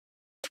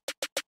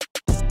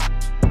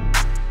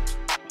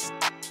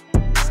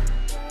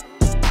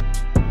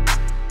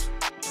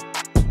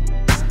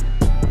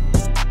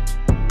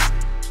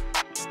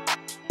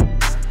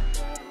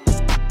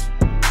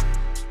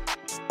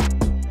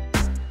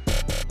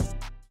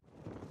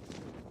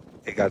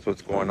Hey guys,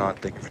 what's going on?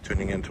 Thank you for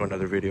tuning in to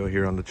another video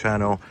here on the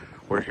channel.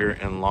 We're here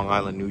in Long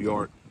Island, New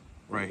York.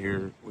 Right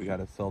here, we got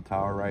a cell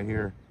tower right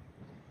here.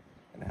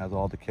 And it has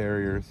all the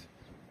carriers,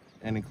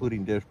 and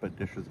including Dish, but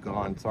Dish is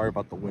gone. Sorry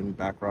about the wind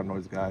background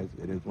noise, guys.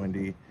 It is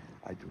windy.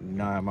 I do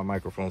not have my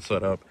microphone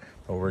set up.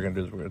 What we're gonna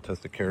do is we're gonna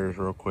test the carriers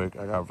real quick.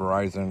 I got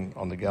Verizon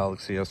on the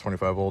Galaxy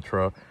S25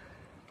 Ultra.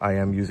 I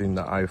am using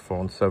the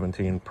iPhone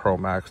 17 Pro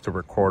Max to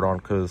record on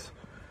because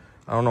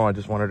I don't know, I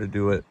just wanted to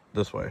do it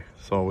this way.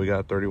 So we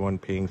got 31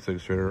 ping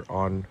 6 jitter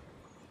on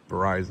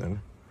Verizon.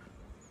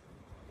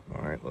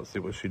 All right, let's see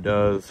what she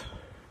does.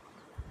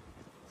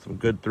 Some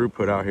good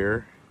throughput out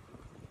here.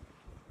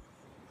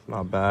 It's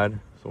not bad.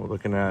 So we're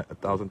looking at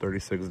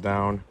 1,036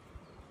 down.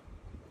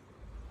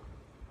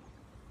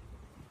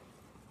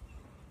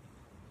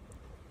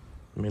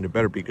 I mean, it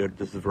better be good.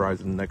 This is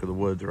Verizon neck of the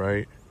woods,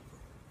 right?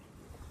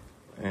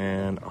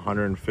 And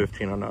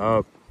 115 on the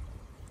up.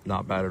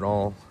 Not bad at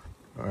all.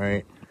 All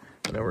right.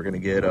 And then we're gonna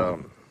get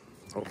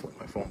hopefully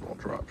my phone won't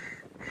drop.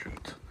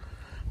 Shoot.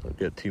 We'll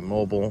get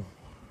T-Mobile.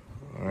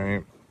 All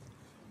right.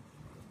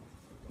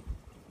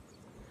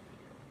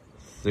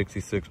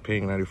 66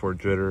 ping, 94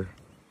 jitter.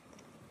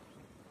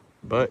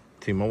 But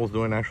T-Mobile's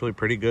doing actually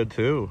pretty good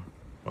too.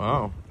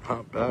 Wow,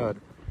 not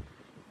bad.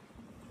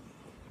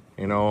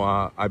 You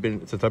know,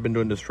 since I've been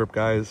doing this trip,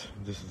 guys,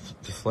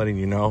 just letting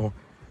you know,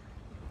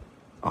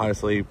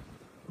 honestly,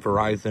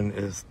 Verizon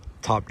is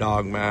top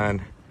dog,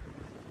 man.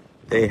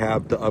 They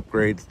have the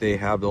upgrades, they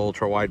have the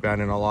ultra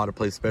wideband in a lot of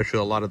places, especially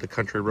a lot of the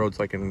country roads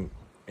like in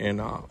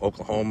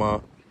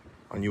Oklahoma,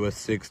 on US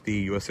 60,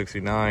 US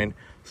 69,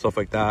 stuff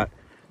like that.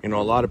 You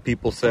know, a lot of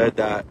people said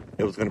that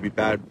it was going to be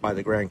bad by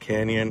the Grand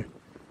Canyon.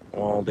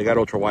 Well, they got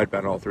ultra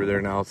wideband all through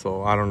there now,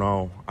 so I don't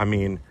know. I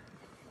mean,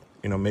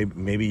 you know,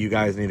 maybe you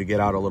guys need to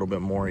get out a little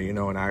bit more, you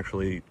know, and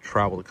actually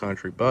travel the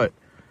country. But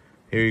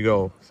here you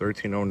go,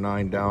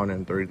 1309 down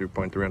and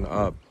 33.3 on the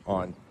up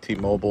on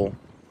T-Mobile.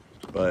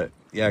 But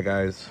yeah,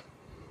 guys,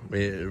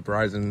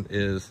 Verizon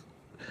is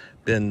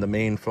been the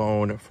main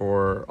phone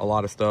for a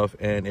lot of stuff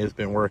and it's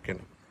been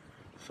working.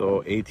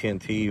 So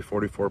AT&T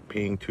 44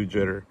 ping 2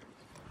 jitter.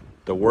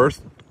 The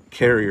worst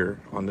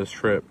carrier on this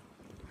trip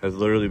has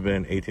literally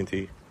been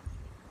AT&T.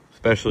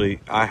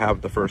 Especially, I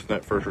have the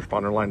FirstNet first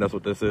responder line. That's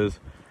what this is,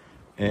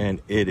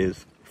 and it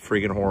is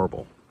freaking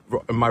horrible.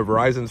 My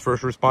Verizon's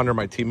first responder,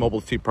 my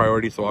T-Mobile's T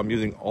priority, so I'm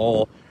using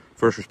all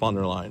first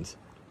responder lines.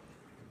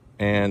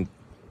 And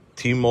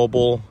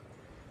T-Mobile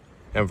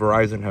and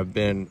Verizon have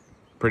been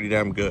pretty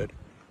damn good.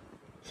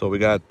 So we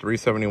got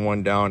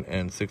 371 down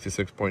and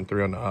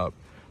 66.3 on the up.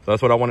 So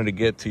that's what I wanted to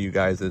get to you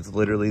guys. It's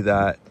literally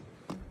that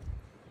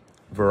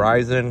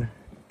Verizon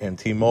and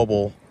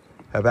T-Mobile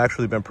have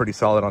actually been pretty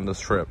solid on this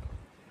trip.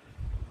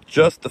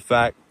 Just the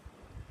fact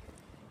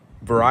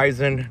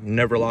Verizon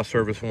never lost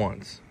service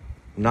once.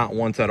 Not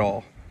once at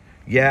all.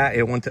 Yeah,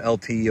 it went to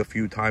LTE a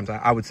few times.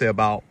 I would say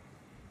about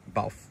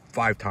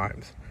 5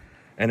 times.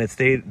 And it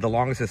stayed, the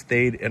longest it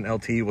stayed in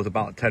LTE was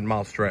about a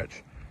 10-mile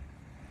stretch.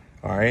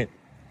 All right.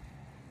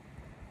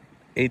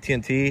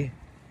 AT&T,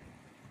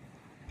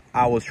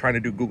 I was trying to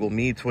do Google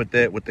Meets with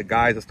it, with the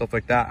guys and stuff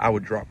like that. I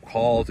would drop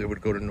calls. It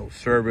would go to no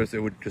service. It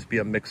would just be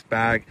a mixed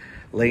bag.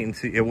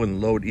 Latency, it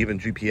wouldn't load even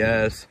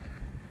GPS.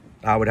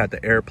 I would have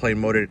to airplane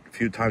mode it a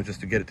few times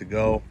just to get it to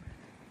go.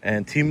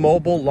 And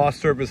T-Mobile lost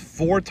service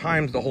 4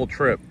 times the whole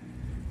trip.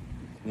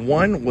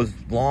 One was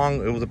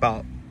long. It was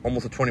about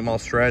almost a 20-mile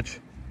stretch.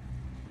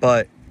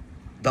 But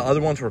the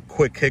other ones were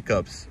quick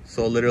hiccups.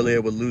 So literally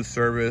it would lose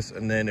service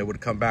and then it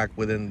would come back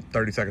within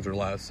 30 seconds or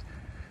less.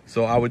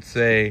 So I would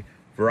say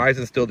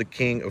Verizon's still the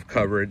king of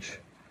coverage.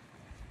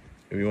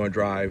 If you want to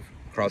drive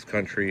cross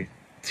country,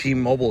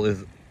 T-Mobile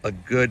is a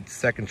good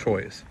second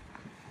choice.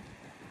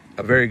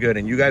 A very good.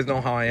 And you guys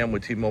know how I am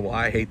with T-Mobile.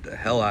 I hate the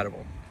hell out of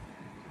them.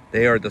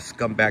 They are the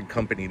scumbag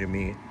company to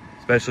me.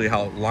 Especially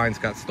how lines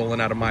got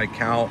stolen out of my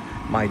account.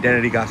 My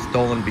identity got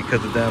stolen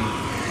because of them.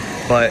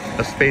 But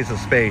a spade's a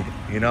spade,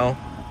 you know?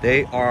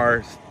 They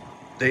are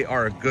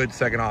a good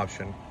second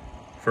option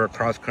for a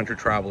cross-country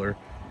traveler.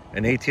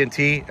 And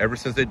AT&T, ever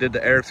since they did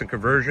the Ericsson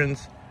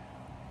conversions,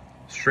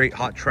 straight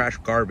hot trash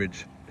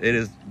garbage. It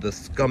is the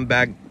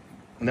scumbag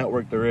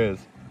network there is.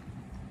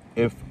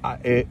 If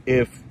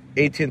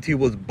AT&T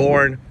was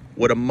born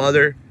with a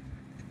mother,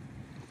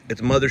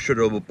 its mother should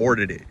have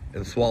aborted it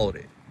and swallowed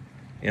it.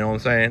 You know what I'm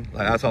saying?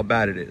 Like, that's how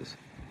bad it is.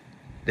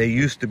 They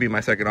used to be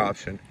my second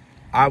option.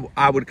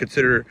 I would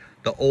consider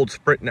the old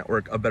Sprint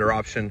network a better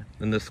option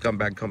than this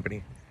scumbag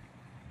company.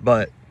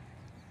 But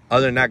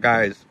other than that,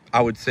 guys,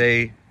 I would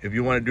say if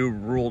you want to do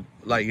rural,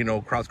 like, you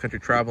know, cross-country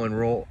travel and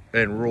rural,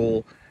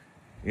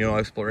 you know,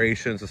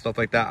 explorations and stuff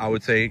like that, I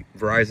would say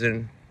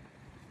Verizon,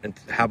 and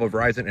have a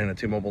Verizon and a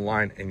T-Mobile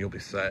line, and you'll be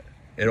set.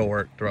 It'll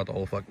work throughout the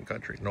whole fucking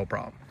country, no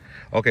problem.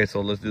 Okay,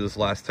 so let's do this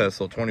last test.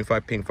 So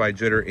 25 ping 5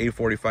 jitter,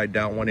 845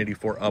 down,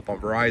 184 up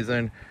on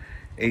Verizon.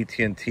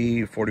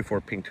 AT&T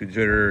 44 ping 2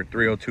 jitter,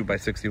 302 by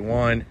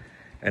 61,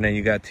 and then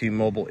you got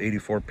T-Mobile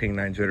 84 ping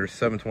 9 jitter,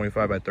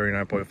 725 by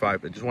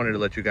 39.5. I just wanted to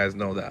let you guys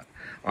know that.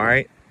 All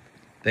right,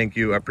 thank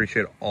you. I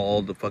appreciate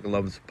all the fucking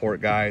love and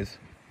support, guys.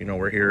 You know,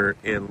 we're here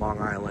in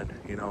Long Island.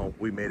 You know,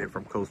 we made it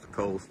from coast to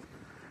coast.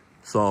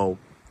 So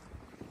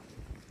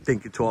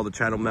thank you to all the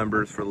channel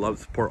members for love,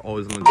 support,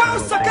 always on the channel.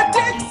 Suck a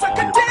dick, suck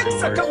a dick,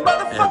 suck a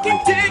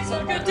motherfucking dick.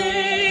 Suck a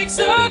dick,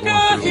 suck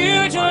a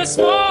huge or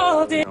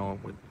small dick. You know,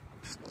 with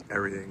just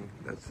everything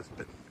that's just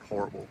been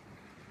horrible,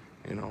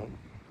 you know,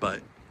 but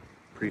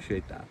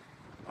appreciate that.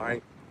 All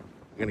right,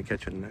 I'm gonna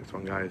catch you in the next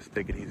one, guys.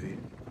 Take it easy.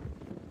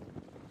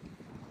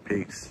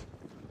 Peace.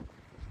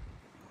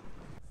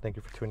 Thank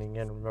you for tuning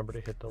in. Remember to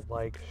hit the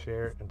like,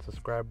 share, and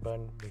subscribe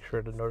button. Make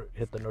sure to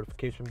hit the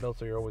notification bell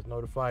so you're always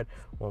notified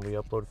when we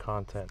upload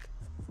content.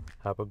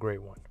 Have a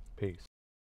great one. Peace.